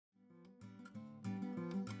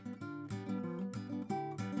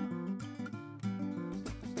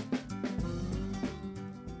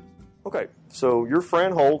Okay, so you're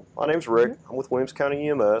Fran Holt. My name's Rick. I'm with Williamson County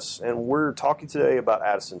EMS, and we're talking today about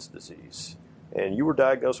Addison's disease. And you were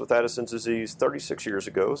diagnosed with Addison's disease 36 years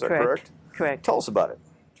ago, is that correct? Correct. Tell us about it.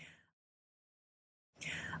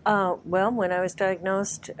 Well, when I was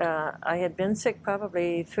diagnosed, I had been sick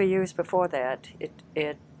probably 3 years before that.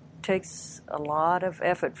 It takes a lot of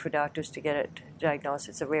effort for doctors to get it diagnosed.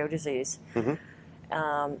 It's a rare disease.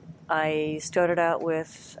 I started out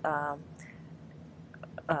with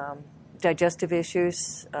digestive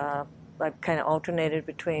issues. I kind of alternated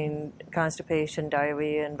between constipation,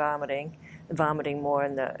 diarrhea, and vomiting more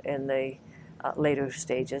in the later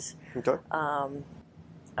stages. Okay.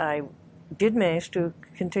 I did manage to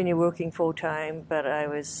continue working full-time, but I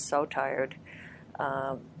was so tired.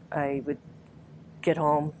 I would get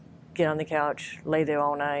home, get on the couch, lay there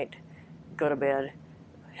all night, go to bed,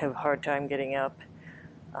 have a hard time getting up.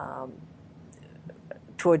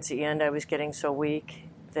 Towards the end, I was getting so weak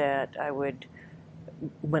that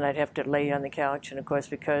when I'd have to lay on the couch, and of course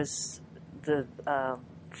because the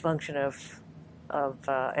function of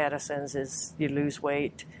Addison's is you lose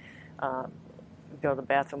weight, go to the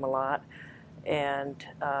bathroom a lot, and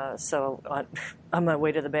so on my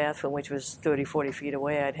way to the bathroom, which was 30, 40 feet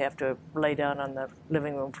away, I'd have to lay down on the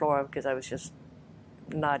living room floor because I was just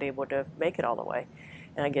not able to make it all the way,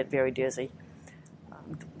 and I get very dizzy.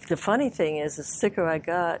 The funny thing is, the sicker I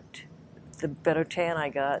got, the better tan I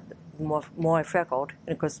got, the more I freckled.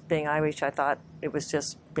 And of course, being Irish, I thought it was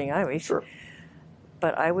just being Irish. Sure.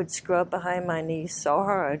 But I would scrub behind my knees so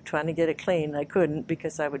hard trying to get it clean. I couldn't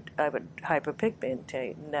because I would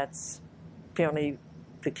hyperpigmentate, and that's apparently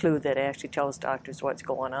the clue that actually tells doctors what's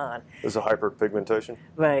going on. Is it hyperpigmentation?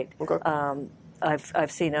 Right. Okay.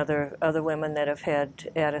 I've seen other women that have had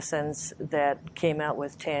Addison's that came out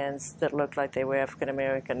with tans that looked like they were African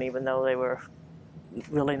American, even though they were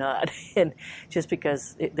really not, and just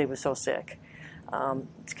because they were so sick.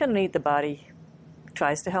 It's kind of neat. The body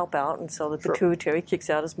tries to help out, and so the pituitary kicks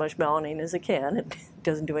out as much melanin as it can. It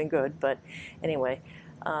doesn't do any good, but anyway.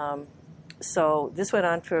 So this went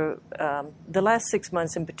on for the last 6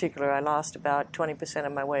 months in particular. I lost about 20%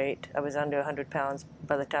 of my weight. I was under 100 pounds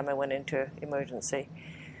by the time I went into emergency.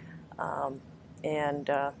 When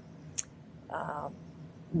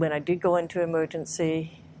I did go into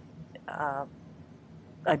emergency,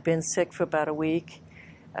 I'd been sick for about a week.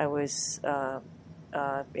 I was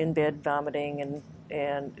in bed vomiting,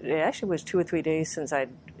 and it actually was 2 or 3 days since I'd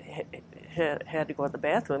had to go to the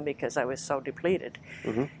bathroom because I was so depleted.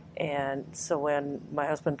 And so when my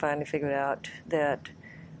husband finally figured out that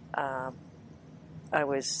I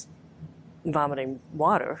was vomiting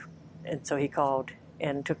water, and so he called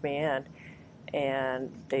and took me in,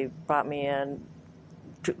 and they brought me in,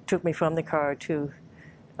 took me from the car to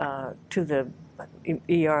the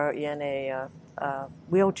ER in a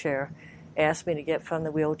wheelchair, asked me to get from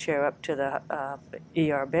the wheelchair up to the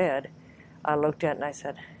ER bed. I looked at it and I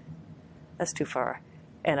said, "That's too far,"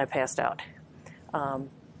 and I passed out.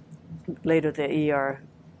 Later, the ER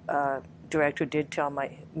director did tell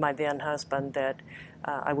my then husband that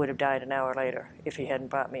I would have died an hour later if he hadn't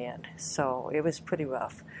brought me in. So it was pretty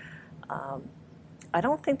rough. I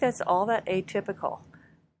don't think that's all that atypical.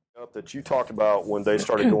 That you talked about when they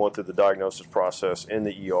started going through the diagnosis process in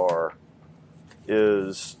the ER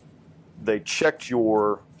is they checked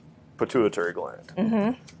your pituitary gland.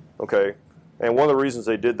 Okay, and one of the reasons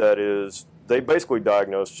they did that is they basically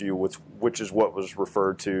diagnosed you with, which is what was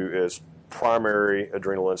referred to as primary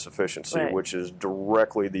adrenal insufficiency, which is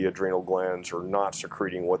directly the adrenal glands are not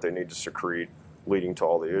secreting what they need to secrete, leading to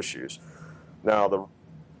all the issues. Now, the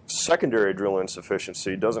secondary adrenal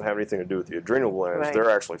insufficiency doesn't have anything to do with the adrenal glands. They're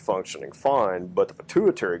actually functioning fine, but the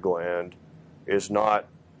pituitary gland is not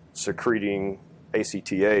secreting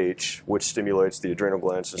ACTH, which stimulates the adrenal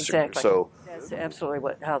glands. Exactly. So that's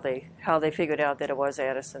absolutely how they figured out that it was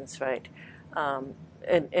Addison's, right?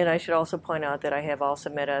 And I should also point out that I have also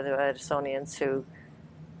met other Addisonians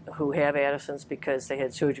who have Addison's because they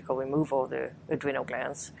had surgical removal of their adrenal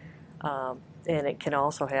glands. And it can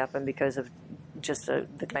also happen because of just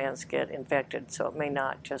the glands get infected, so it may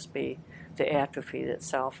not just be the atrophy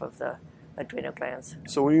itself of the adrenal glands.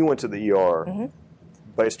 So when you went to the ER,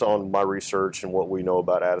 based on my research and what we know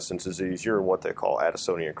about Addison's disease, you're in what they call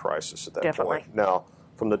Addisonian crisis at that point. Now,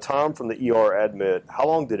 from the time from the ER admit, how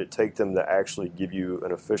long did it take them to actually give you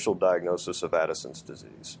an official diagnosis of Addison's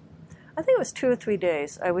disease? I think it was 2 or 3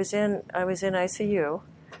 days. I was in ICU,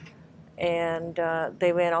 and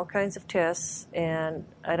they ran all kinds of tests, and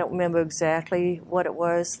I don't remember exactly what it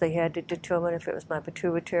was. They had to determine if it was my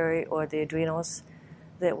pituitary or the adrenals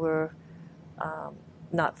that were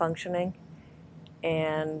not functioning.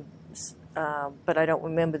 And but I don't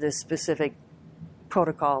remember the specific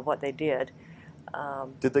protocol of what they did.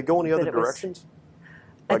 Did they go any other directions?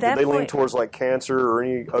 Like, did they lean towards like cancer or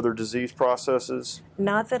any other disease processes?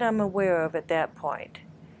 Not that I'm aware of at that point.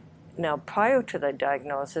 Now, prior to the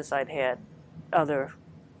diagnosis, I'd had other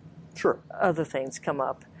things come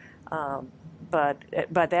up,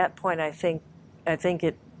 but by that point, I think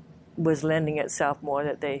it was lending itself more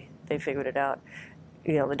that they figured it out.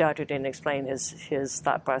 You know, the doctor didn't explain his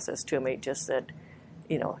thought process to me, just that,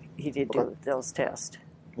 you know, he did do those tests.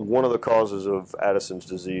 One of the causes of Addison's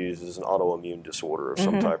disease is an autoimmune disorder of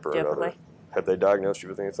some type or another. Have they diagnosed you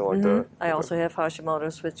with anything like that? I also have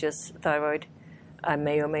Hashimoto's, with just thyroid. I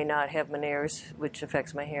may or may not have Meniere's, which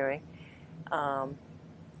affects my hearing.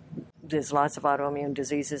 There's lots of autoimmune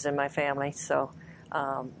diseases in my family, so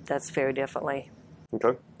that's very definitely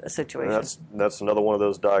a situation. And that's another one of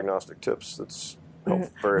those diagnostic tips that's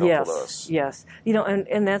very helpful to us. Yes, you know,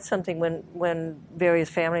 and that's something when various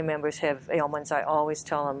family members have ailments, I always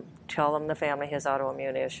tell them the family has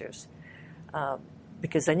autoimmune issues,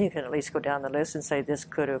 because then you can at least go down the list and say this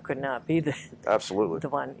could or could not be the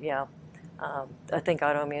one. Yeah, I think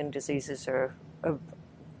autoimmune diseases are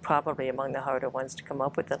probably among the harder ones to come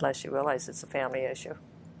up with unless you realize it's a family issue.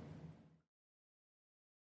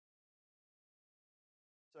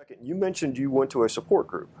 Second, you mentioned you went to a support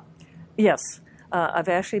group. Yes. I've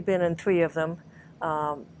actually been in 3 of them.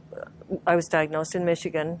 I was diagnosed in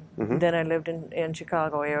Michigan, then I lived in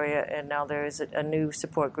Chicago area, and now there is a new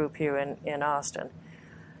support group here in Austin.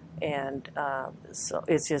 And so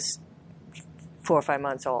it's just 4 or 5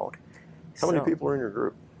 months old. How many people are in your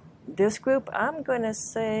group? This group, I'm going to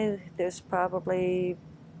say there's probably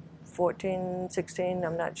 14, 16,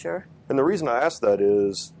 I'm not sure. And the reason I asked that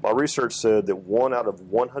is my research said that 1 out of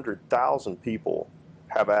 100,000 people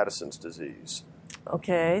have Addison's disease.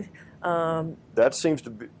 Okay. That seems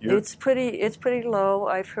to be... It's pretty low.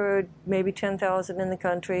 I've heard maybe 10,000 in the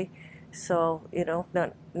country. So, you know,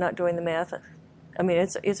 not doing the math. I mean,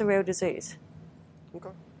 it's a rare disease. Okay.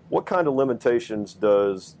 What kind of limitations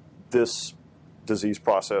does this disease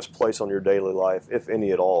process place on your daily life, if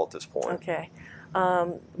any at all, at this point? Okay.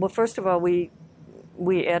 Well, first of all, we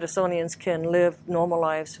Addisonians can live normal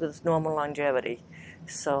lives with normal longevity.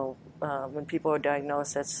 So when people are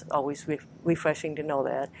diagnosed, that's always refreshing to know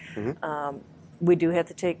that. We do have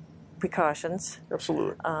to take precautions.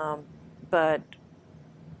 Absolutely. But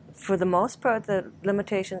for the most part, the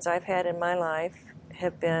limitations I've had in my life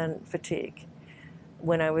have been fatigue.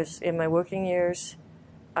 When I was in my working years,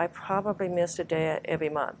 I probably missed a day every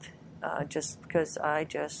month, just because I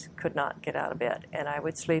just could not get out of bed, and I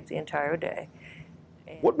would sleep the entire day.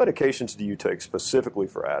 What medications do you take specifically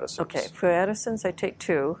for Addison's? Okay, for Addison's, I take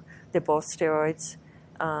 2. They're both steroids,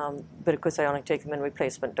 but of course I only take them in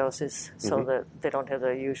replacement doses so that they don't have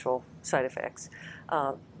the usual side effects.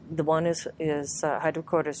 The one is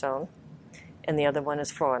hydrocortisone, and the other one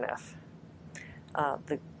is Florinef.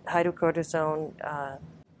 The hydrocortisone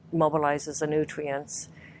mobilizes the nutrients.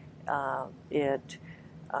 It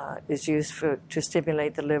is used to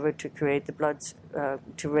stimulate the liver to create the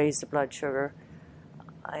to raise the blood sugar,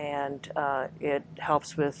 and it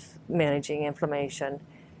helps with managing inflammation,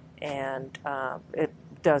 and it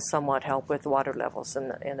does somewhat help with water levels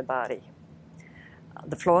in the body.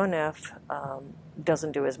 The Florinef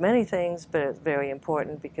doesn't do as many things, but it's very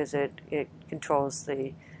important because it controls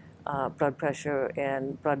the blood pressure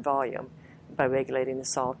and blood volume by regulating the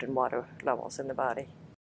salt and water levels in the body.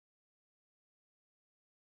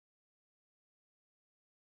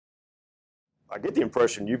 I get the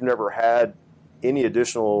impression you've never had any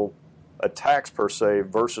additional attacks per se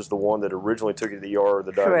versus the one that originally took you to the ER or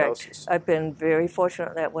the diagnosis. Correct. I've been very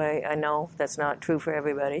fortunate that way. I know that's not true for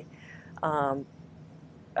everybody.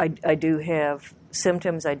 I do have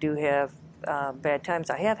symptoms. I do have bad times.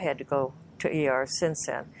 I have had to go to ER since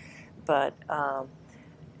then. But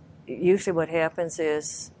usually what happens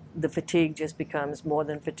is the fatigue just becomes more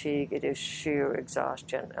than fatigue. It is sheer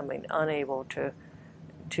exhaustion. I mean, unable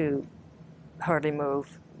to hardly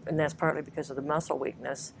move. And that's partly because of the muscle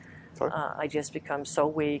weakness. I just become so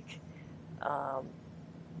weak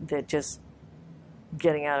that just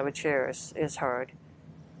getting out of a chair is hard.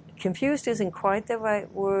 Confused isn't quite the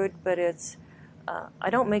right word, but it's I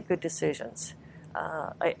don't make good decisions.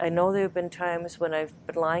 I know there have been times when I've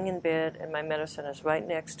been lying in bed and my medicine is right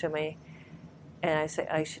next to me, and I say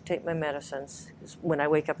I should take my medicines. When I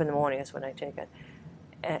wake up in the morning is when I take it.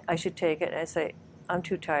 And I should take it, and I say, I'm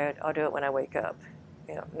too tired, I'll do it when I wake up.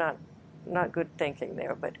 You know, not good thinking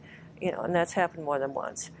there, but, you know, and that's happened more than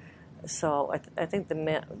once. So I think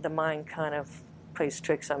the mind kind of plays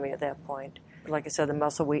tricks on me at that point. Like I said, the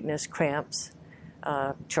muscle weakness, cramps,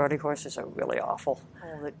 Charley horses are really awful.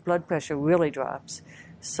 The blood pressure really drops.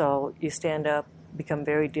 So you stand up, become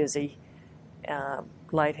very dizzy,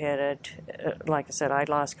 lightheaded. Like I said, I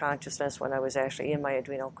lost consciousness when I was actually in my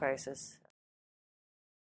adrenal crisis.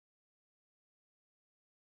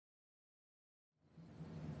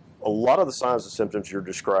 A lot of the signs and symptoms you're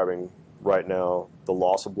describing right now, the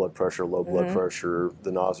loss of blood pressure, low blood pressure,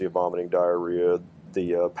 the nausea, vomiting, diarrhea,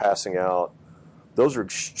 the passing out, those are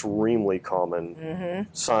extremely common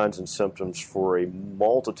signs and symptoms for a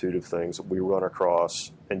multitude of things that we run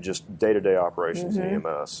across in just day-to-day operations in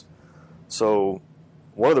EMS. So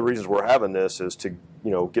one of the reasons we're having this is to,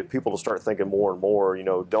 get people to start thinking more and more,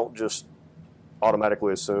 don't just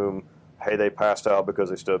automatically assume, hey, they passed out because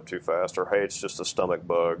they stood up too fast, or hey, it's just a stomach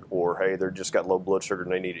bug, or hey, they're just got low blood sugar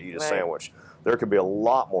and they need to eat a sandwich. There could be a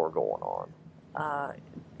lot more going on.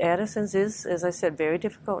 Addison's is, as I said, very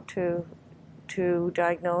difficult to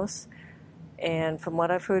diagnose, and from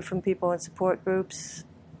what I've heard from people in support groups,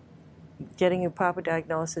 getting a proper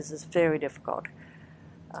diagnosis is very difficult.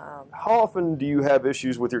 How often do you have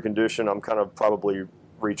issues with your condition? I'm kind of probably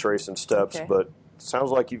retracing steps, but it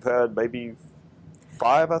sounds like you've had maybe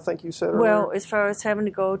 5, I think you said earlier. Well, as far as having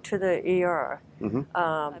to go to the ER,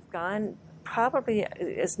 I've gone probably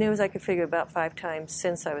as near as I could figure about 5 times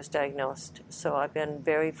since I was diagnosed. So I've been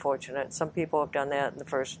very fortunate. Some people have done that in the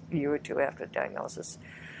first year or 2 after the diagnosis.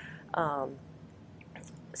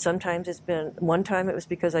 Sometimes it's been, one time it was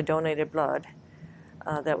because I donated blood.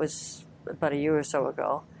 That was about a year or so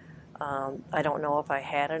ago. I don't know if I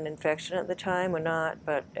had an infection at the time or not,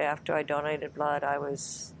 but after I donated blood, I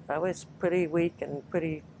was pretty weak and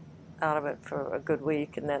pretty out of it for a good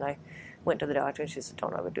week, and then I went to the doctor, and she said,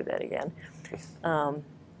 don't ever do that again.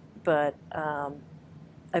 But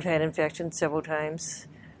I've had infections several times.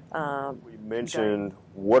 We mentioned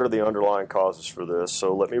what are the underlying causes for this,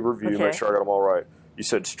 so let me review, make sure I got them all right. You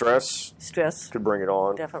said stress. Stress. Could bring it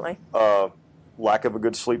on. Definitely. Lack of a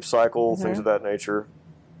good sleep cycle, things of that nature.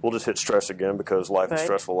 We'll just hit stress again because life is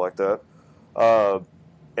stressful like that.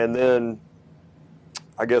 And then,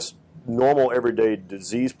 I guess, normal everyday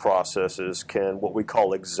disease processes can, what we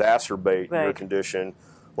call, exacerbate your condition.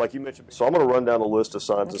 Like you mentioned, so I'm going to run down a list of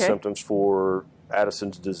signs and symptoms for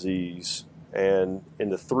Addison's disease. And in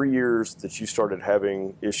the 3 years that you started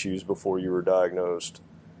having issues before you were diagnosed,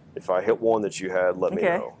 if I hit one that you had, let me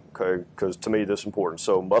know. Okay, because to me this is important.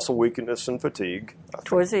 So muscle weakness and fatigue.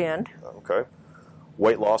 Towards the end. Okay.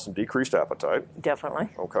 Weight loss and decreased appetite. Definitely.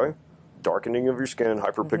 Okay. Darkening of your skin,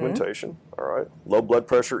 hyperpigmentation. All right. Low blood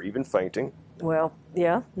pressure, even fainting. Well,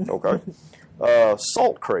 yeah. Okay.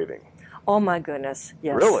 Salt craving. Oh my goodness,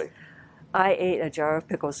 yes. Really? I ate a jar of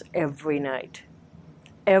pickles every night.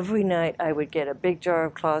 Every night I would get a big jar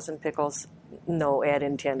of claws and pickles, no ad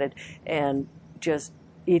intended, and just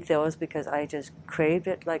eat those because I just craved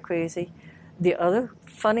it like crazy. The other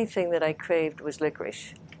funny thing that I craved was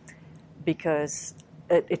licorice, because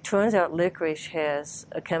it turns out licorice has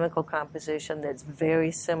a chemical composition that's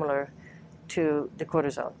very similar to the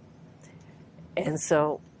cortisone. And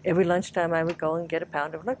so every lunchtime I would go and get a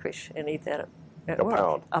pound of licorice and eat that at work.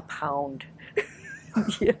 Pound? A pound.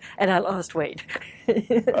 Yeah, and I lost weight.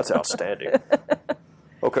 That's outstanding.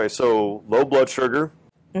 Okay, so low blood sugar,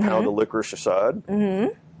 pound of licorice aside,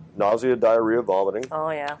 nausea, diarrhea, vomiting. Oh,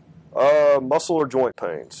 yeah. Muscle or joint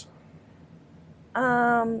pains?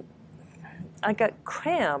 I got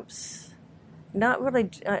cramps. Not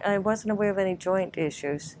really, I wasn't aware of any joint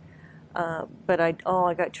issues. But I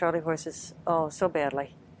got Charley horses, so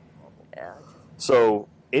badly. Yeah. So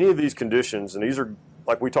any of these conditions, and these are,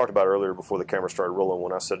 like we talked about earlier before the camera started rolling,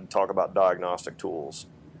 when I said talk about diagnostic tools,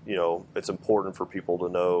 it's important for people to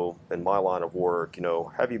know, in my line of work,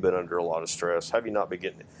 have you been under a lot of stress? Have you not been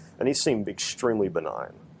getting it? And these seem extremely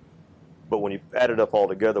benign. But when you add it up all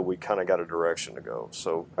together, we kind of got a direction to go.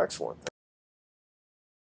 So excellent.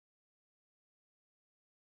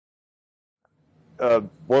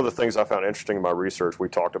 One of the things I found interesting in my research, we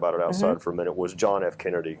talked about it outside for a minute, was John F.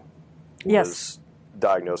 Kennedy was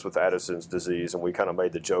diagnosed with Addison's disease, and we kind of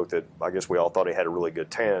made the joke that I guess we all thought he had a really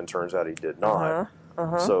good tan. Turns out he did not.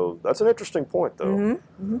 So that's an interesting point, though.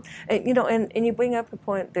 And and you bring up a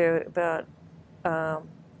point there about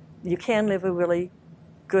you can live a really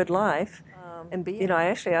good life, and be.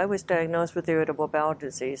 I was diagnosed with irritable bowel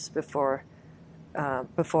disease before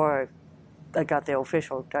I got the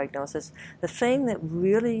official diagnosis. The thing that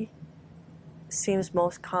really seems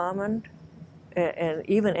most common, and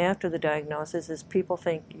even after the diagnosis, is people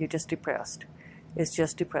think you're just depressed. It's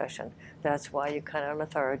just depression. That's why you're kind of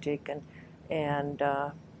lethargic and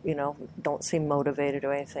don't seem motivated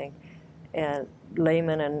or anything. And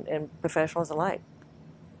laymen and professionals alike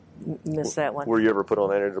missed that one. Were you ever put on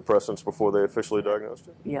antidepressants before they officially diagnosed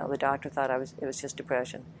you? Yeah, the doctor thought it was just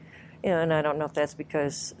depression. And I don't know if that's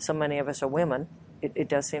because so many of us are women. It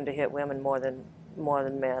does seem to hit women more than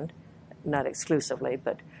men, not exclusively,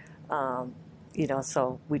 but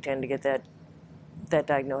so we tend to get that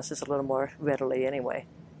diagnosis a little more readily anyway.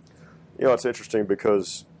 It's interesting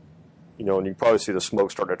because, and you probably see the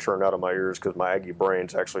smoke starting to turn out of my ears because my Aggie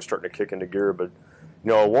brain's actually starting to kick into gear. But,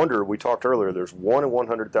 I wonder, we talked earlier, there's 1 in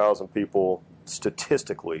 100,000 people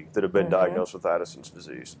statistically that have been diagnosed with Addison's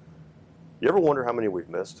disease. You ever wonder how many we've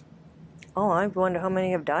missed? Oh, I wonder how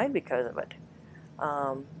many have died because of it.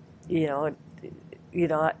 I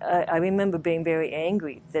remember being very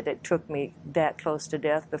angry that it took me that close to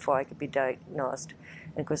death before I could be diagnosed.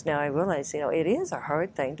 And of course now I realize, it is a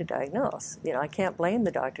hard thing to diagnose. I can't blame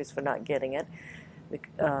the doctors for not getting it.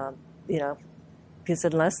 Because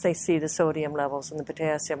unless they see the sodium levels and the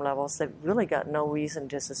potassium levels, they've really got no reason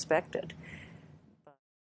to suspect it.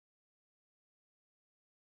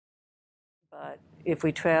 But if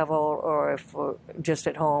we travel or if we're just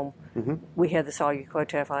at home, we have the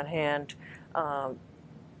Solu-Cortef on hand,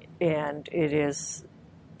 and it is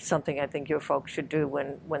something I think your folks should do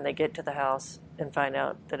when they get to the house and find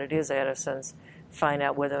out that it is Addison's, find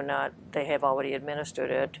out whether or not they have already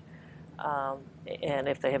administered it, and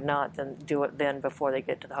if they have not, then do it then before they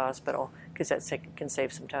get to the hospital, because that can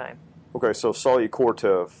save some time. Okay, so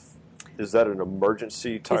Solu-Cortef, is that an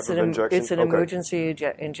emergency type of injection? It's an emergency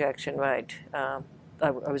injection, right. I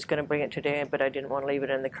was going to bring it today, but I didn't want to leave it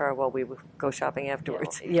in the car while we would go shopping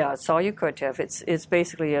afterwards. Yeah, Solu-Cortef, it's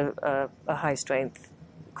basically a high-strength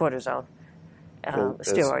cortisone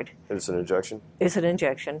steroid. It's an injection? It's an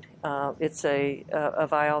injection. It's a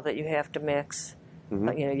vial that you have to mix.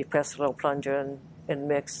 You press a little plunger and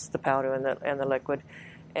mix the powder and the liquid,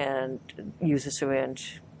 and use a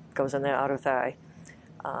syringe. Goes in the outer thigh.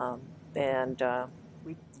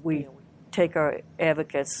 We take our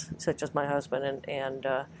advocates, such as my husband, and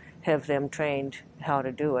have them trained how to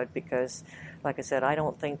do it, because, like I said, I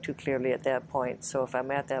don't think too clearly at that point. So if I'm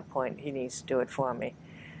at that point, he needs to do it for me.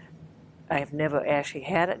 I have never actually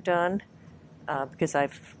had it done because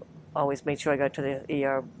I've always made sure I got to the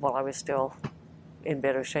ER while I was still in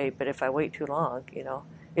better shape. But if I wait too long,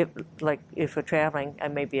 if we're traveling, I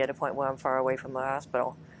may be at a point where I'm far away from the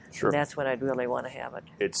hospital. Sure. And that's when I'd really want to have it.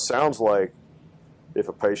 It sounds like if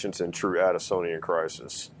a patient's in true Addisonian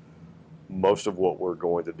crisis, most of what we're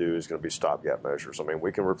going to do is going to be stopgap measures. I mean,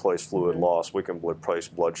 we can replace fluid loss, we can replace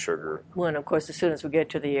blood sugar. Well, and of course, as soon as we get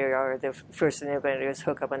to the ER, the first thing they're going to do is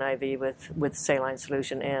hook up an IV with saline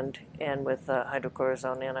solution and with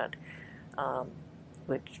hydrocortisone in it,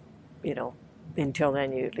 which, until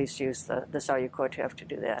then, you at least use the Solu-Cortef to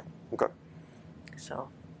do that. Okay. So.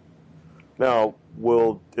 Now,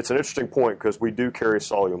 it's an interesting point because we do carry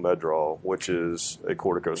Solumedrol, which is a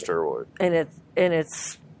corticosteroid. And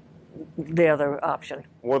it's the other option.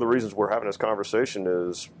 One of the reasons we're having this conversation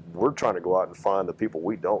is we're trying to go out and find the people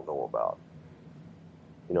we don't know about.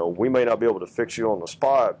 We may not be able to fix you on the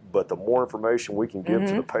spot, but the more information we can give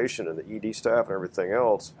to the patient and the ED staff and everything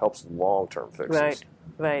else helps long-term fixes.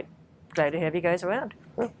 Right. Glad to have you guys around.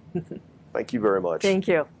 Thank you very much. Thank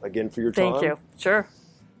you. Again for your time. Thank you. Sure.